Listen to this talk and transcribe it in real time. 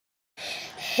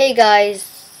Hey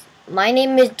guys, my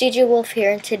name is DJ Wolf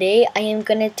here, and today I am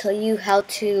going to tell you how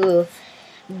to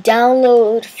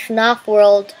download FNAF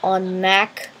World on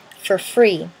Mac for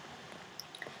free.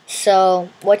 So,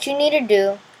 what you need to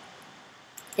do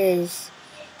is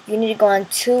you need to go on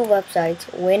two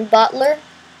websites, WinBottler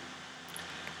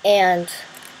and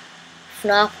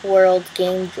FNAF World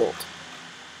Game Jolt.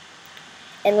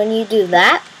 And when you do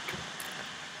that,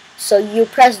 so you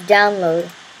press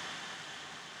download,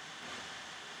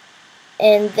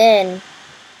 and then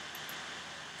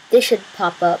this should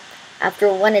pop up.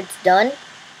 After when it's done,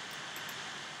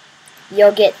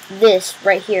 you'll get this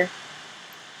right here.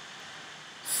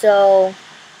 So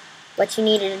what you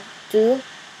need to do,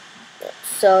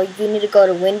 so you need to go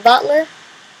to WinBottler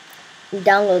and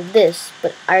download this,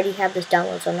 but I already have this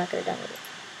download, so I'm not going to download it.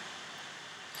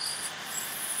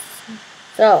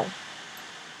 So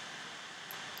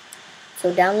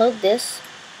download this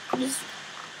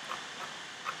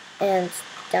and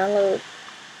download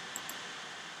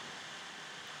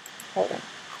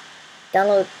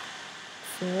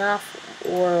FNAF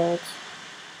World.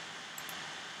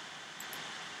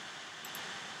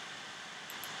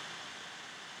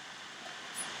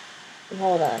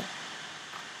 Hold on.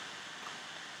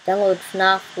 Download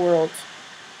FNAF World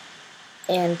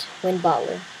and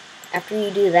WinBottler. After you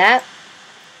do that,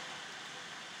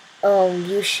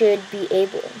 you should be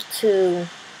able to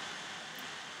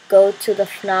go to the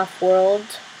FNAF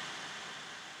World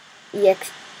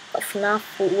FNAF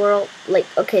World,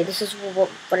 okay, this is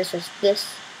what it says, this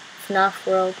FNAF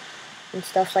World and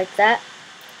stuff like that.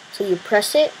 So you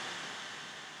press it.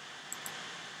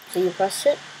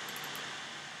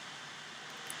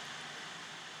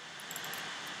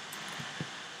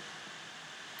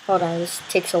 Hold on, this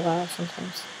takes a while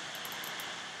sometimes.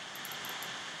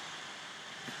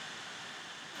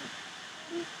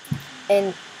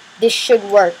 And this should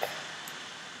work.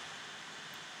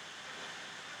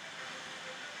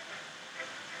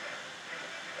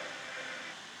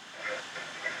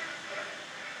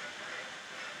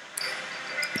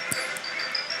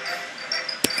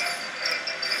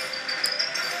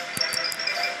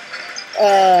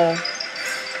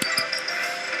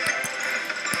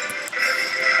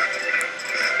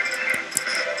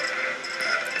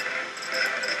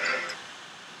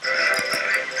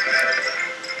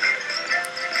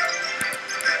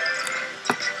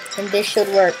 And this should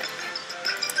work.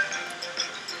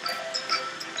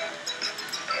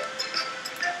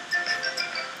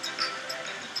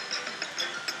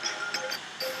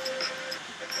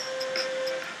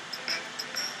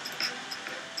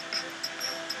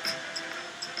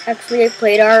 Actually, I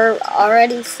played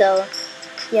already, so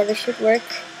yeah, this should work.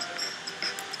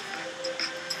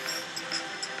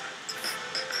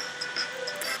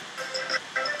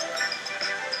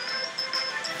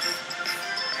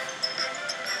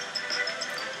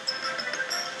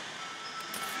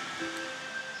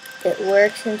 It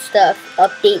works and stuff.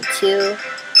 Update 2.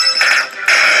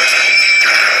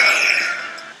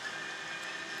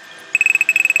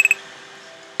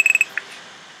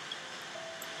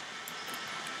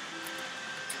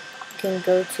 You can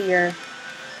go to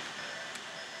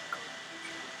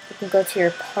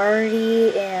your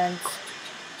party and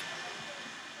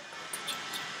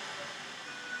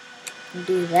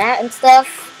do that and stuff.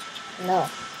 No.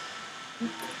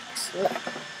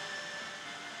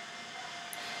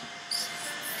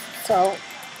 So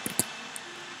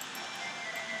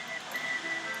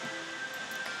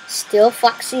still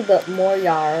Foxy, but more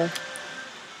Yar.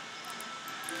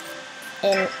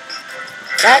 And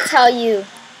that's how you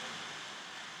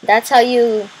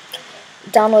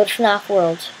download FNAF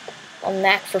World on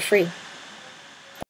Mac for free.